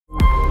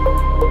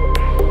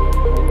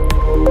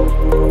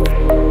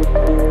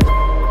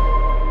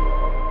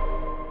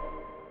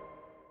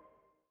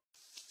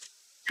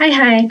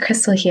Hi,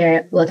 Crystal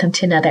here. Welcome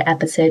to another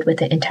episode with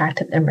the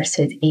Interactive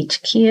Immersive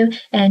HQ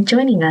and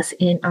joining us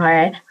in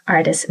our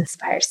Artist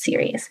Inspired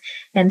series.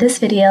 In this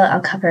video,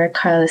 I'll cover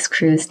Carlos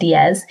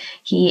Cruz-Diez.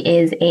 He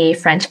is a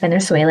French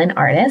Venezuelan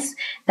artist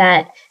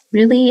that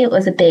really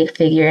was a big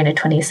figure in a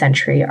 20th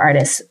century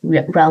artist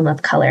realm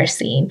of color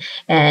scene,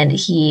 and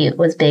he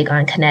was big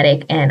on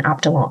kinetic and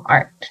optimal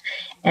art.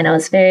 And I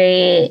was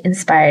very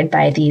inspired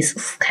by these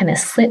kind of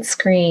slit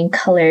screen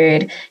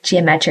colored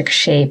geometric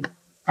shape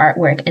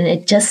artwork, and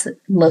it just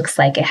looks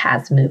like it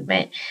has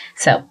movement.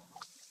 So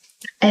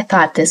I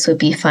thought this would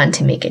be fun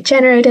to make it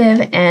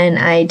generative, and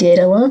I did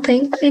a little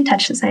thing in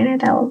TouchDesigner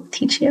that will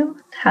teach you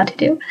how to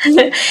do.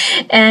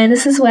 And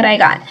this is what I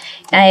got.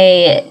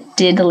 I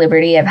did the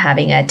liberty of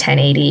having a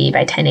 1080 by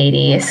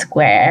 1080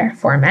 square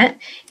format,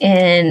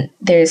 and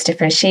there's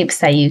different shapes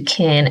that you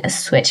can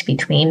switch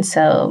between.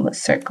 So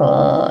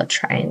circle,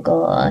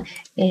 triangle,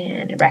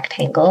 and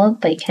rectangle,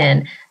 but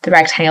the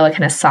rectangle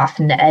kind of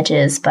soften the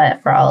edges,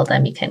 but for all of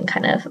them, you can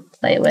kind of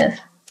play with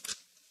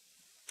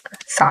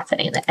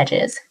softening the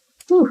edges.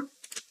 Ooh,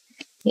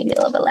 maybe a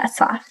little bit less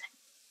soft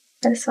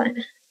for this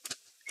one.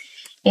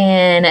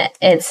 And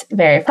it's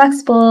very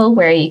flexible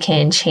where you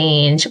can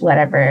change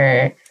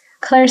whatever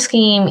color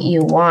scheme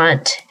you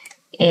want.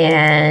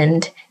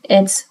 And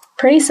it's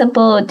pretty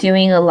simple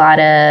doing a lot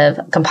of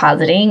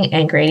compositing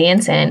and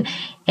gradients and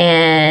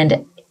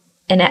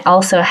it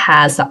also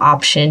has the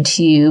option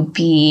to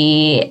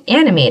be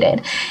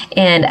animated.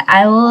 And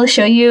I will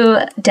show you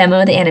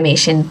demo the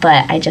animation,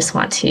 but I just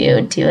want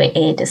to do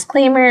a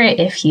disclaimer.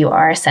 If you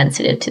are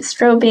sensitive to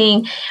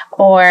strobing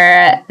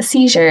or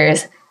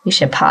seizures, you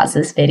should pause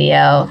this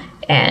video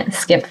and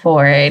skip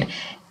forward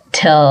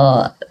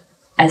till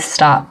I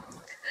stop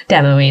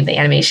demoing the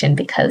animation,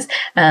 because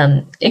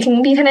it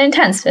can be kind of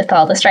intense with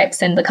all the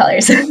stripes and the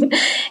colors.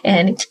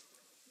 And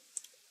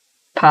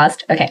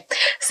paused. Okay,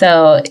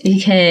 so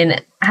you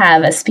can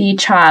have a speed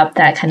chop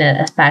that kind of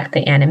affect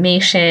the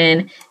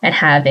animation and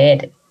have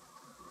it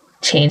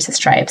change the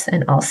stripes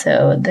and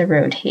also the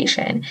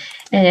rotation.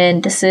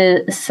 And this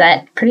is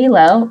set pretty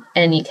low,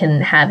 and you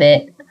can have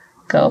it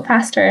go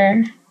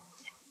faster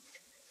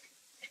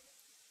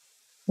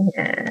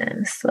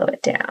and slow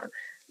it down.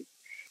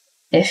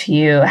 If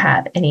you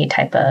have any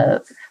type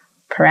of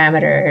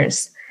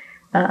parameters,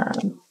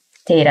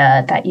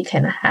 data that you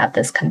can have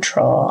this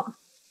control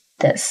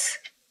this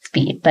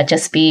speed, but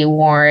just be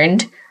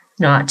warned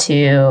not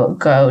to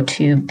go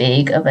too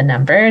big of a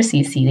number. So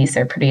you see these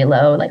are pretty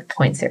low, like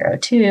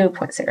 0.02,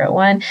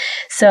 0.01.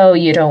 So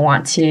you don't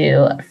want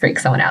to freak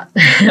someone out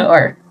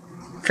or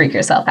freak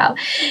yourself out.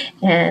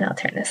 And I'll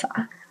turn this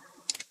off.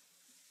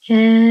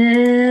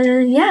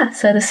 And yeah,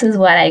 so this is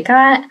what I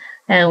got,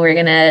 and we're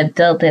gonna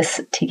build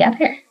this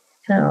together.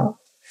 And I'll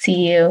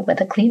see you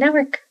with a clean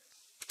network.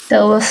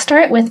 So we'll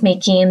start with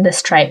making the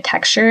stripe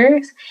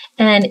textures.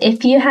 And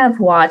if you have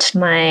watched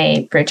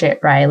my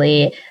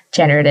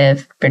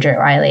generative Bridget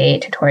Riley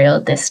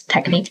tutorial, this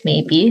technique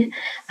may be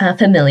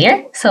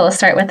familiar. So we'll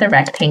start with the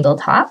rectangle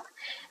top.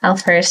 I'll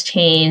first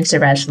change the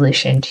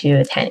resolution to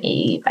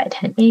 1080 by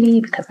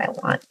 1080 because I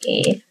want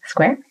a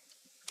square.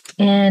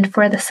 And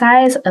for the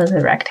size of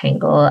the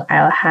rectangle,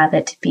 I'll have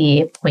it to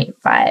be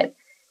 0.5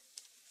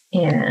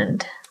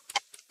 and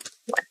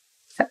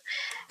 1.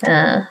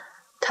 So,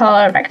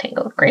 taller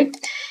rectangle, great.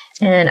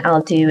 And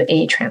I'll do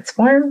a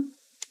transform.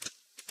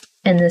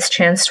 And this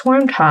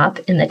transform top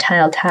in the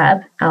tile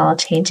tab, I'll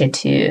change it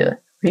to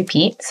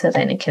repeat, so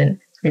then it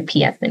can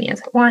repeat as many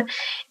as I want.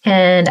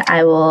 And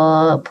I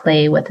will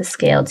play with the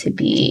scale to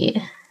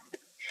be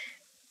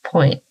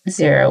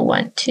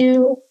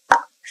 0.012.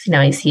 So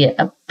now you see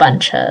a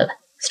bunch of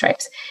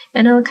stripes.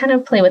 And I'll kind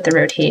of play with the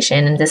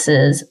rotation, and this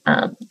is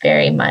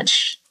very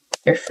much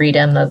your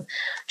freedom of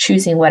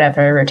choosing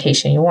whatever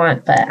rotation you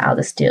want, but I'll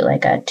just do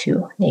like a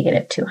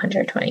negative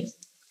 220.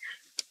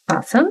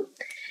 Awesome.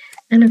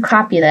 I'm going to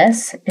copy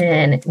this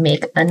and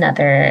make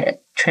another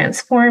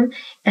transform,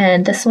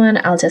 and this one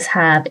I'll just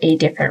have a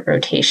different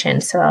rotation,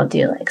 so I'll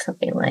do like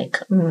something like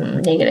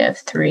negative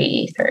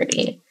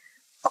 330.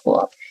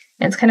 Cool.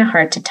 And it's kind of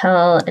hard to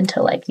tell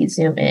until like you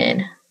zoom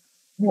in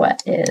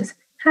what is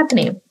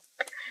happening.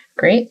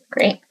 Great.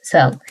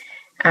 So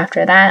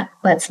after that,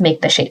 let's make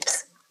the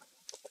shapes.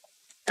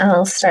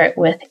 I'll start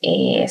with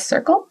a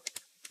circle.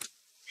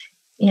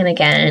 And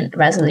again,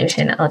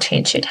 resolution, I'll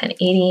change to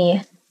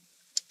 1080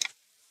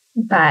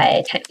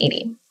 by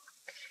 1080.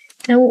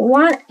 I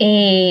want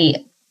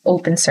a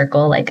open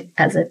circle, like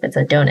as if it's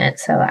a donut.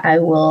 So I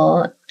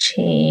will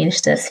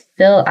change this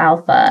fill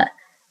alpha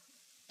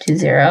to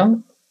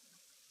 0.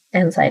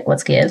 And it's like,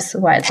 what gives?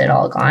 Why is it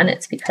all gone?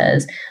 It's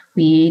because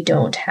we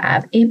don't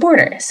have a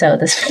border. So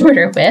this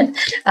border width,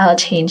 I'll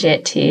change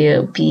it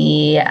to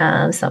be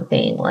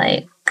something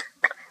like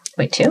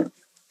 0.2.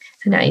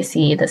 So now you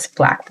see this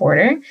black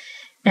border.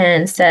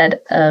 And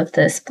instead of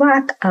this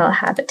black, I'll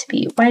have it to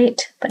be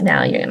white. But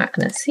now you're not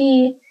going to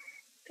see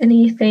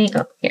anything.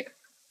 Oh, here,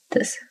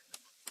 this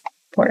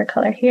border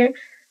color here,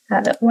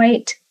 have it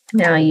white.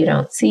 Now you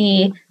don't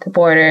see the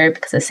border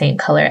because it's the same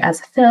color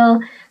as the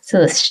fill. So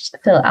this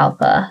fill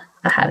alpha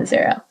I'll have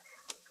 0.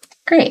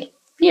 Great,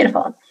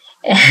 beautiful.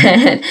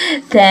 And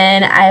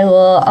then I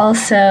will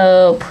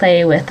also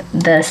play with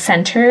the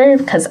center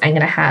because I'm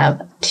going to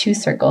have 2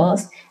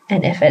 circles.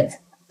 And if it's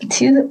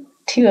two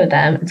of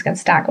them, it's going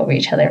to stack over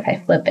each other if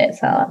I flip it.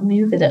 So I'll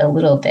move it a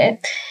little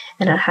bit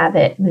and I'll have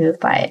it move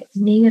by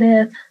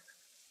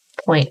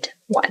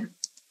 -0.1.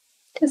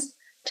 Just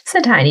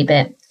a tiny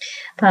bit.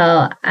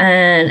 Well,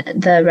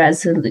 and the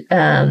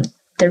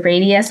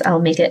radius, I'll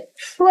make it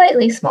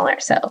slightly smaller.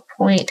 So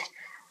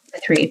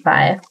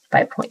 0.35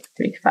 by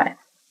 0.35.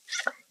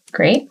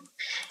 Great.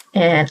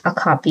 And I'll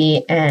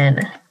copy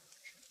and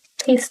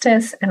paste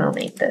this, and I'll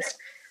make this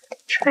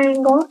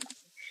triangle.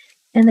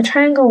 And the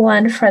triangle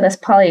one for this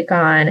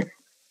polygon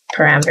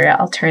parameter,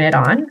 I'll turn it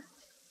on,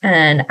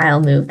 and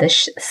I'll move the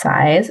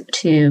size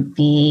to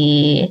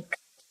be,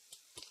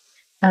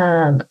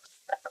 I'll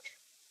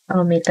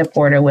make the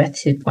border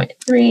width to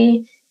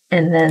 0.3,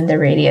 and then the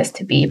radius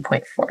to be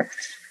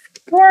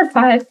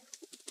 0.445.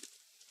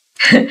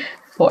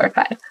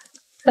 4.5.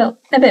 So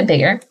a bit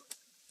bigger.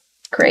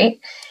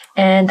 Great.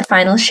 And the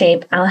final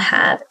shape I'll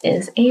have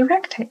is a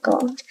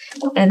rectangle.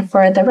 And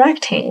for the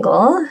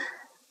rectangle,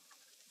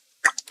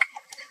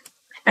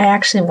 I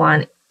actually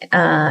want,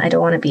 I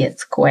don't want to be a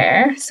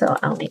square, so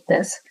I'll make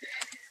this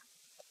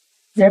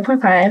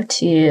 0.5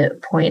 to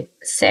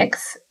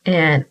 0.6.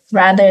 And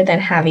rather than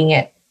having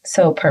it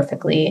so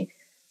perfectly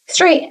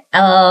straight,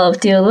 I'll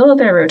do a little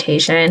bit of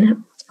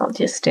rotation. I'll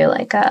just do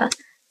like a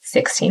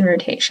 16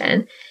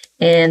 rotation.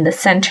 In the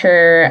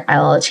center,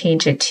 I'll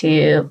change it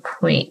to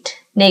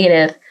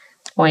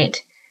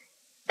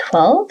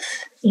 -0.12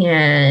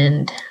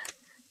 and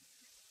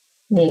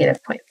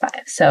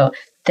 -0.5. So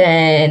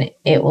then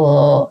it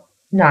will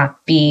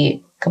not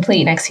be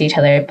completely next to each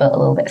other, but a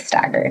little bit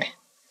staggered.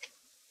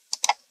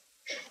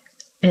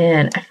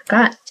 And I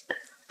forgot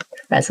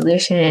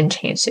resolution,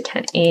 change to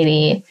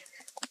 1080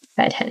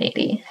 by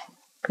 1080.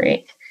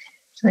 Great.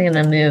 So I'm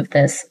going to move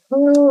this a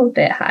little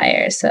bit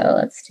higher. So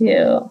let's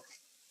do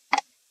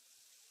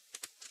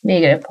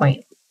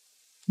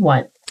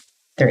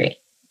 -0.13.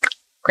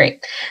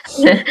 Great.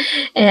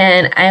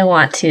 And I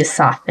want to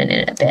soften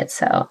it a bit,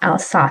 so I'll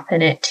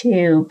soften it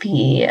to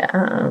be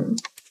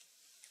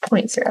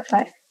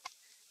 0.05.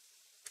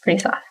 Pretty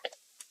soft.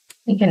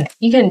 You can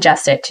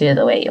adjust it to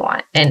the way you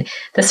want. And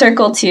the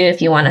circle too,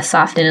 if you want to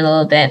soften it a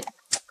little bit,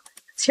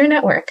 it's your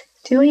network.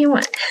 Do what you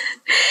want.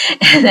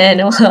 And then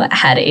we'll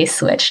add a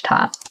switch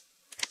top.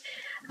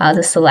 I'll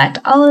just select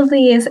all of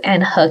these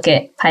and hook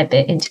it, pipe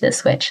it into the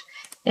switch.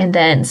 And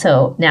then,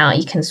 so now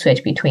you can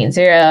switch between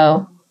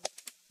 0,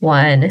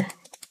 1,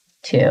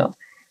 2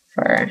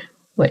 for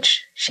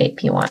which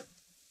shape you want.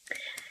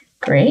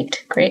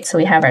 Great, great. So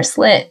we have our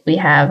slit, we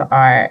have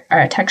our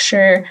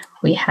texture,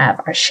 we have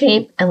our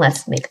shape, and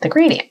let's make the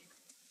gradient.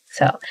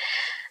 So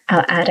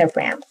I'll add a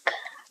ramp.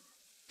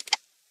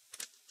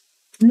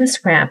 In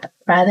this ramp,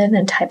 rather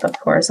than type of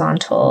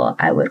horizontal,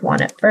 I would want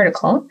it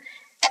vertical.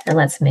 And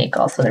let's make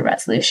also the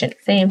resolution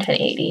same,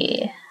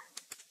 1080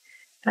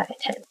 by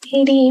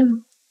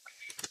 1080.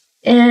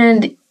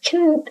 And you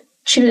can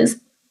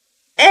choose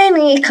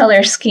any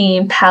color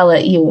scheme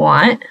palette you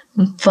want,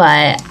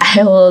 but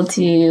I will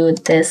do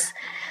this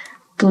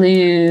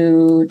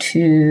blue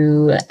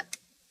to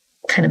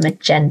kind of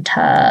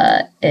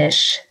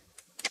magenta-ish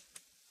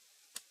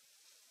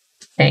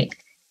thing.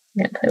 I'm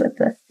gonna play with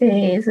the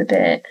phase a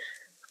bit.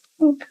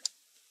 Boop,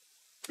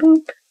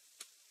 boop.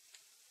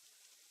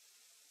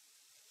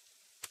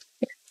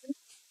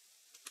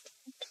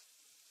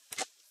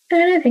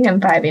 And I think I'm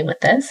vibing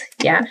with this.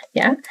 Yeah.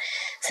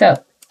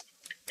 So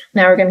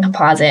now we're going to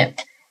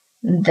composite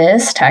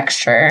this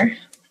texture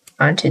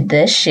onto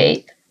this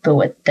shape, but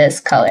with this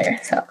color.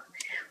 So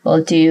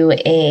we'll do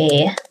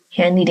a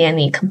handy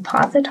dandy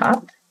composite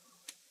top.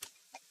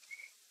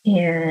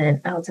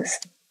 And I'll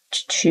just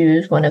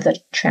choose one of the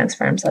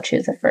transforms. I'll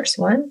choose the first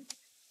one.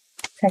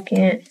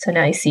 Second. So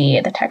now you see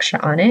the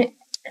texture on it.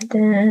 And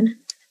then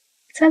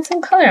let's add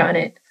some color on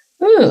it.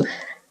 Ooh,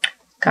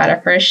 got our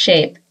first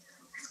shape.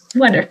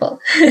 Wonderful.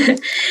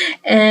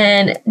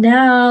 And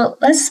now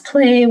let's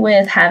play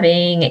with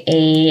having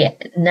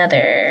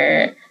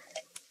another,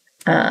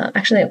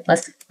 actually,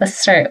 let's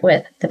start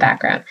with the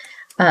background.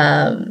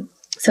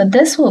 So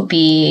this will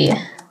be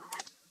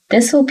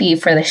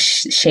for the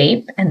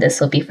shape, and this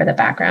will be for the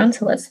background.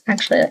 So let's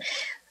actually,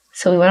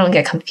 so we don't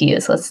get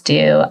confused, let's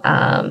do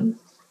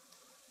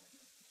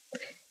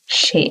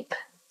shape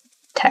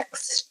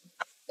text.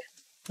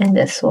 And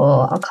this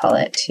will, I'll call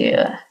it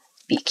to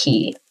be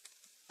key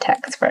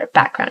text for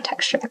background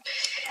texture.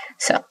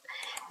 So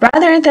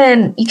rather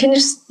than, you can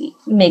just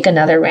make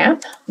another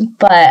ramp,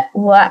 but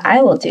what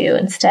I will do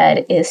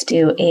instead is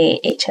do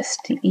a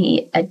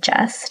HSL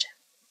adjust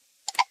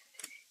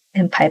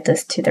and pipe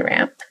this to the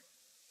ramp.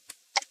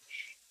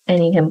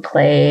 And you can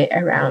play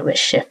around with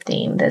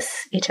shifting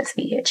this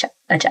HSL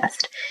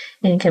adjust.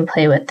 And you can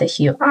play with the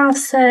hue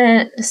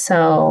offset.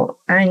 So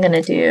I'm going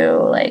to do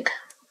like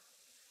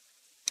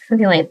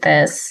something like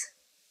this.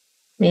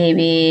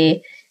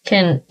 Maybe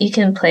you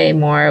can play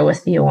more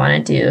with, you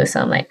want to do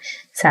some like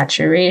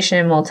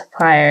saturation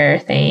multiplier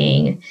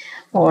thing,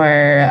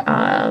 or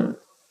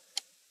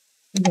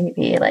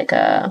maybe like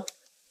a,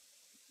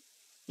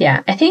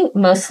 yeah, I think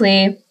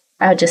mostly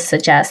I would just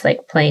suggest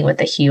like playing with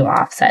the hue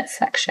offset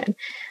section,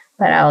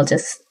 but I'll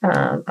just,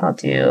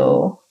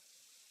 I'll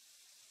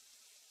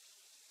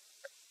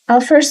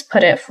first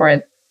put it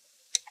for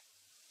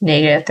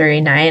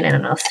 -39,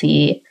 and I'll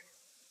see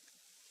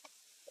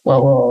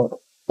what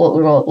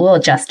we'll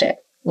adjust it.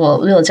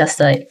 We'll adjust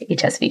the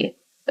HSV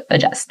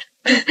adjust.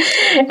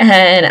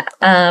 And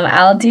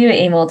I'll do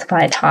a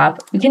multiply top.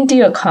 We can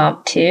do a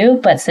comp too,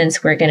 but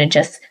since we're going to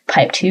just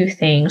pipe two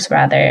things,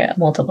 rather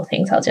multiple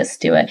things, I'll just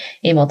do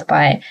a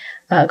multiply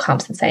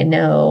comp, since I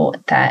know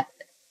that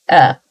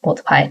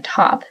multiply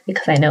top,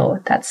 because I know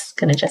that's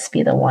going to just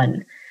be the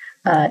one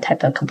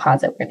type of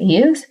composite we're going to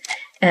use.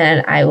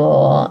 And I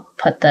will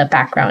put the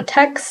background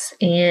text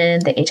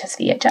and the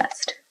HSV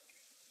adjust.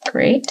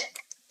 Great.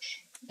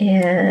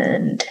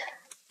 And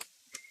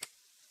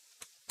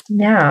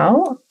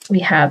now we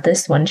have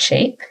this one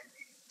shape,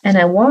 and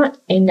I want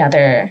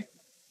another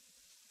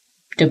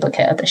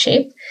duplicate of the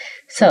shape.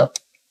 So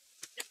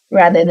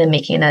rather than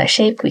making another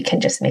shape, we can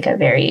just make a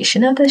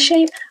variation of the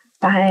shape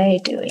by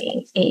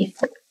doing a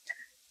flip.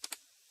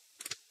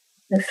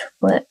 This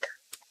flip,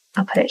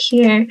 I'll put it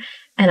here,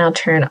 and I'll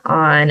turn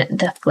on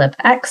the flip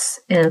X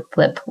and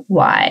flip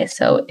Y.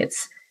 So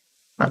it's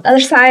on the other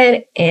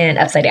side and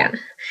upside down.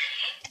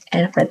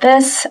 And for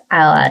this,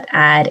 I'll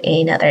add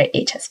another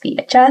HSV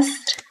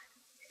adjust.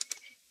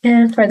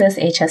 And for this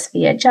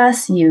HSV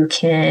adjust, you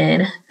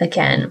can,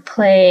 again,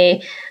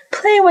 play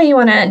what you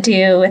want to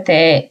do with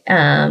it.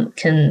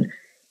 Can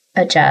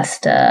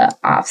adjust the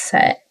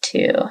offset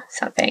to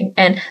something.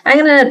 And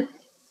I'm going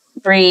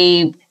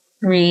to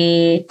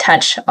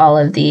retouch all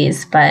of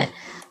these, but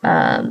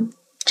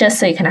just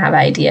so you can have an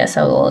idea.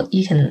 So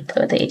you can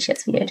play with the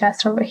HSV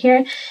adjust over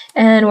here.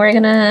 And we're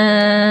going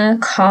to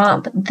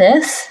comp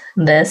this,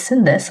 and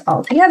this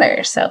all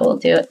together. So we'll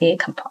do a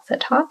composite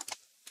top.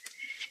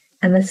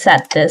 And then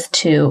set this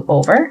to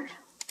over.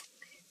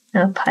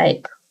 Now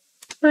pipe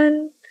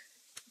 1,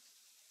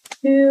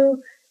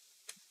 2,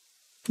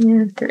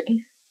 and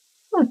 3.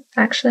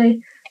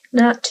 Actually,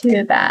 not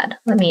too bad.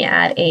 Let me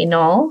add a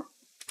null.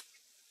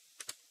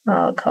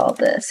 I'll call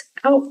this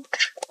out.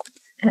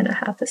 And I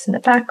have this in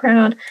the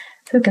background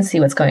so we can see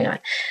what's going on.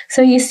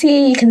 So you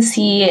can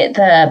see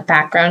the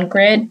background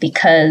grid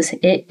because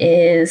it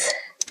is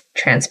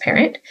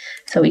transparent.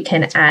 So we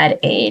can add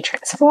a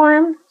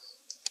transform.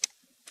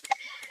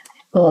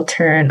 We'll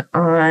turn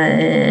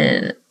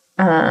on,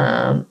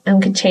 and we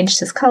can change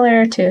this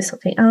color to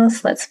something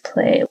else. Let's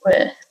play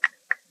with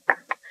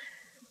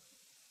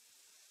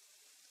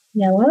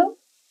yellow.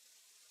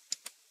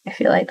 I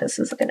feel like this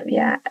is going to be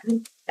a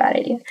bad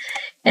idea.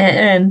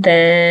 And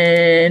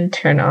then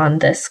turn on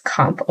this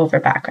comp over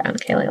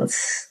background. Okay,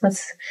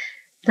 let's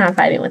not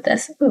vibing with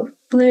this. Ooh,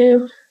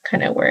 blue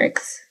kind of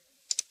works.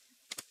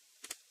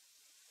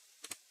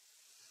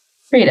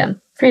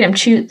 Freedom.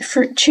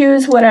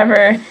 Choose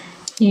whatever.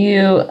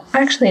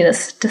 Actually,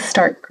 this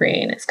dark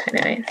green is kind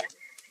of nice.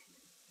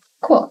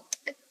 Cool.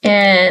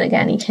 And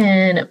again, you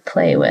can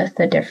play with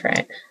the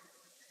different,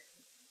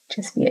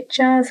 just be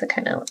adjust. I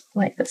kind of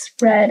like this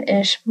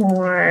reddish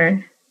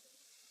more.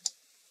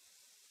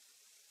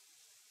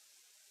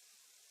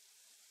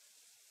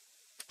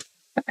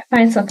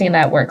 Find something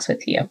that works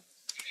with you.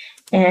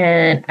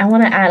 And I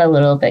want to add a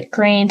little bit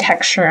grain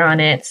texture on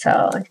it.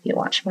 So if you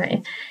watch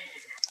my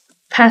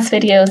past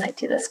videos, I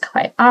do this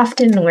quite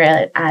often where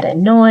I add a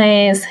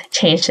noise,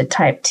 change the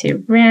type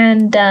to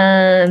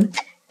random,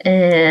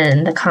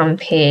 and the common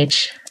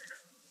page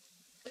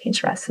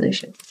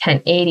resolution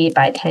 1080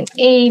 by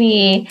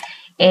 1080.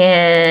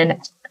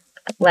 And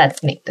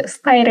let's make this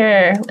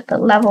lighter with the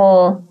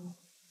level,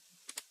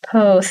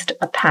 post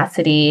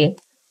opacity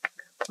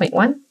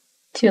 0.1,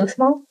 too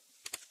small,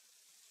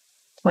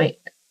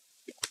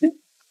 0.2,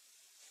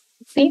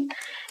 see?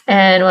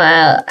 And we'll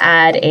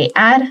add a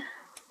add.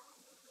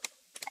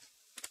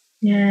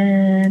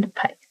 And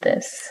pipe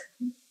this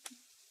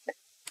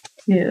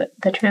to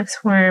the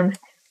transform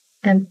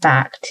and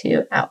back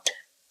to out.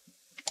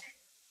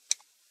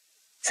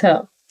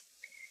 So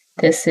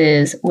this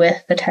is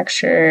with the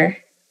texture,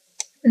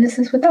 and this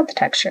is without the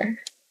texture.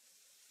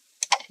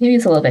 Maybe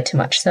it's a little bit too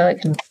much, so I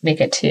can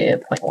make it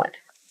to 0.1.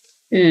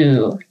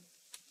 Ooh,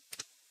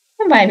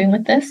 I'm vibing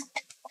with this.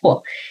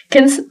 Cool.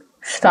 Can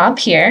stop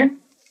here.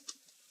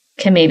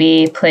 Can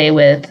maybe play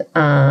with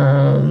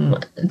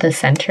the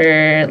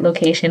center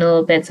location a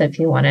little bit. So if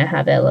you want to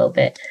have it a little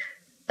bit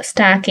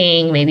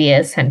stacking, maybe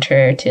a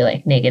center to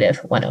like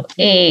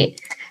 -108,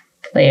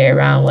 play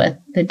around with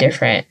the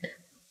different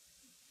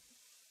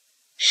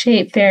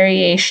shape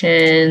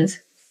variations.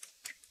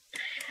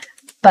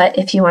 But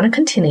if you want to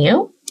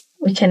continue,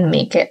 we can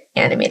make it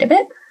animate a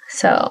bit.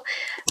 So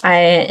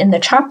in the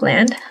chop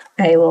land,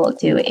 I will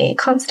do a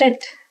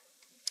constant.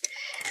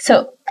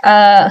 So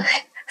I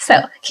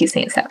keep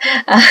saying so.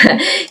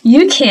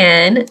 You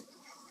can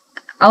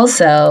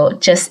also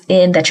just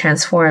in the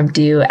transform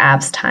do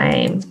abs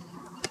time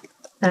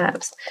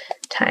maps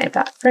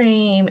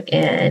time.frame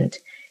and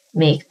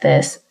make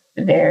this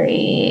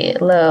very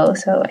low.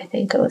 So I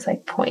think it was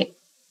like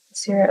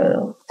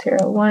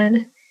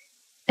 0.001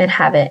 and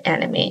have it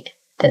animate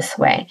this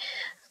way.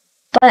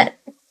 But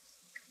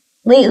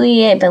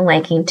lately I've been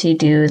liking to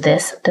do the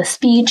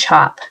speed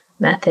chop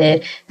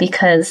method,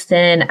 because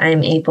then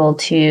I'm able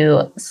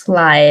to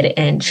slide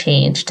and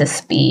change the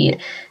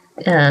speed,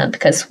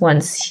 because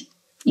once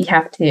you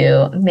have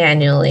to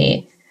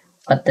manually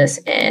put this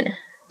in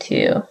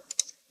to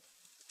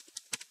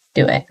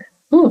do it.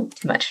 Ooh,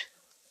 too much.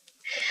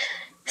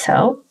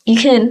 So you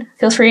can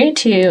feel free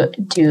to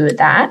do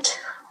that,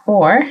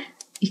 or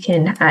you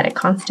can add a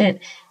constant,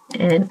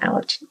 and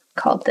I'll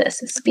call this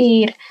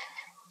speed,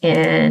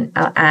 and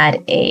I'll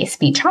add a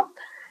speed chop.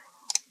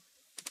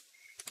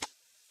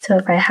 So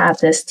if I have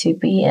this to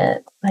be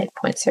at like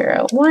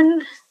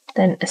 0.01,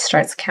 then it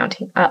starts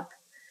counting up,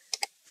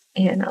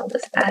 and I'll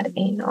just add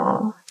a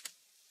null.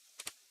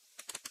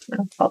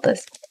 I'll call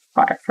this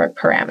bar for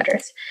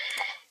parameters.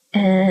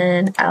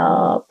 And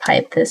I'll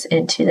pipe this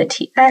into the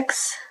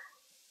TX.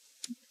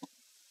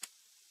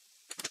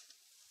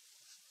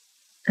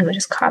 I'm going to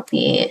just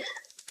copy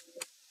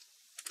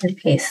and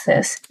paste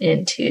this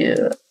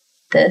into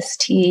this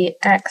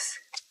TX.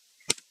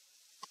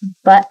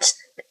 But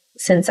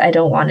since I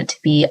don't want it to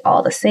be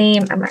all the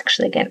same, I'm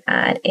actually going to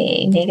add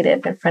a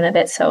negative in front of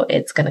it, so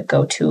it's going to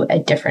go to a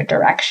different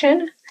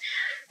direction.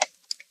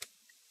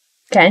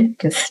 Again, you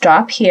can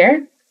stop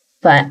here,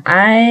 but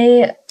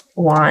I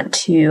want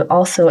to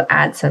also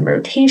add some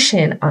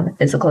rotation on the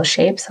physical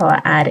shape, so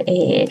I'll add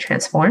a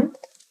transform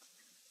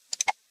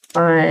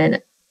on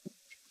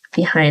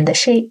behind the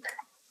shape,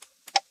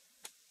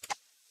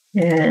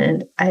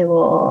 and I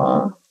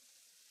will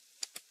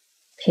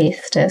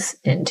paste this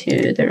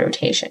into the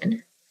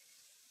rotation.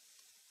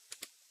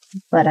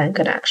 But I'm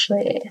going to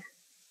actually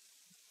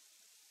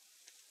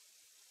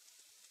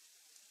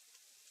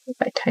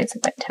times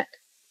it by 10.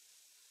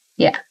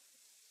 Yeah,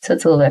 so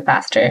it's a little bit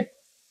faster.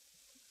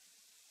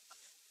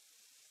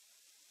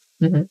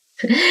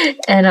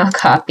 And I'll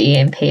copy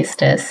and paste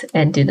this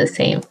and do the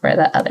same for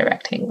the other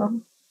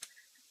rectangle.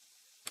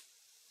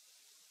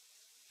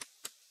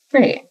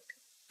 Great.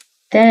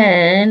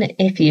 Then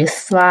if you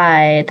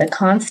slide the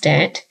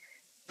constant,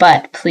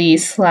 but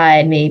please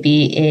slide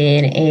maybe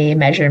in a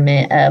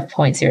measurement of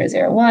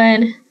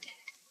 0.001,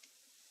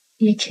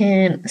 you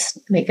can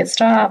make it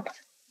stop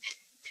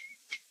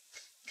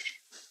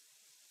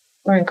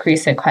or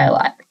increase it quite a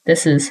lot.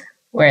 This is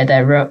where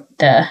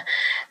the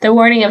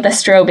warning of the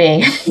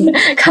strobing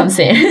comes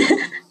in.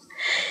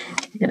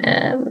 I'm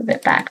gonna move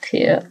it back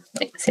to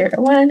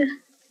 0.01.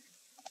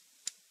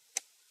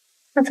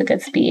 That's a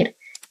good speed.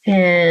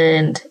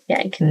 And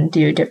yeah, you can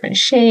do different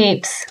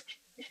shapes,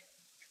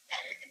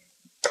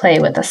 play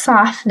with the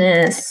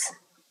softness,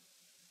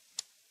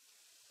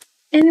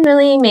 and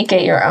really make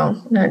it your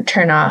own. I'm gonna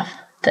turn off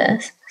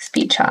the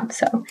speed chop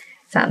so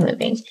it's not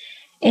moving.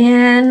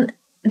 And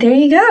there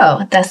you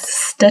go.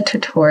 That's the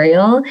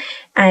tutorial.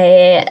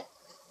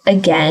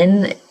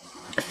 Again,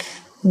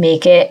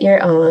 make it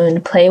your own,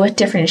 play with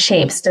different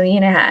shapes. Don't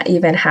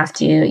even have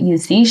to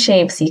use these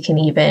shapes. You can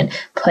even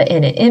put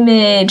in an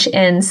image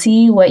and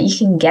see what you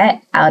can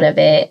get out of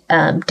it,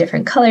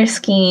 different color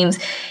schemes.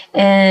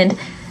 And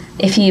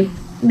if you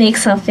make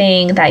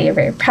something that you're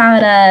very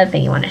proud of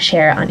and you want to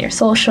share it on your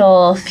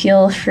social,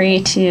 feel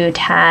free to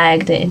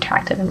tag the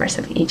Interactive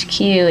Immersive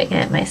HQ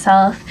and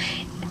myself.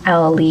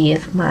 I'll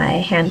leave my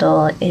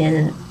handle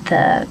in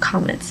the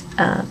comments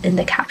in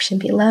the caption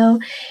below.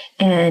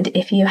 And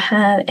if you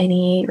have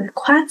any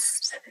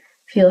requests,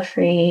 feel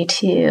free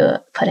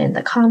to put in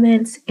the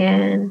comments.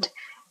 And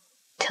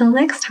till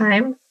next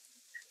time,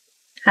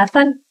 have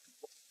fun.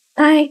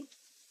 Bye.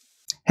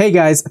 Hey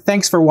guys,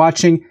 thanks for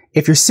watching.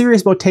 If you're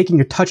serious about taking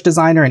your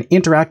TouchDesigner and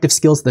interactive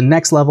skills to the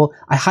next level,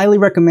 I highly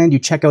recommend you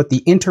check out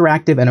the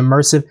Interactive and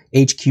Immersive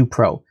HQ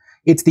Pro.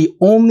 It's the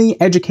only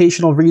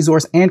educational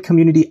resource and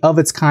community of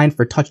its kind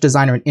for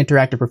TouchDesigner and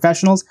interactive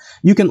professionals.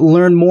 You can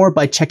learn more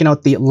by checking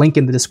out the link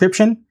in the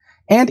description.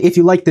 And if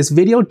you like this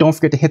video, don't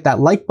forget to hit that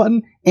like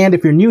button. And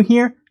if you're new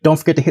here, don't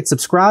forget to hit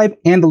subscribe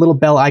and the little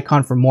bell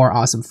icon for more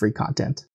awesome free content.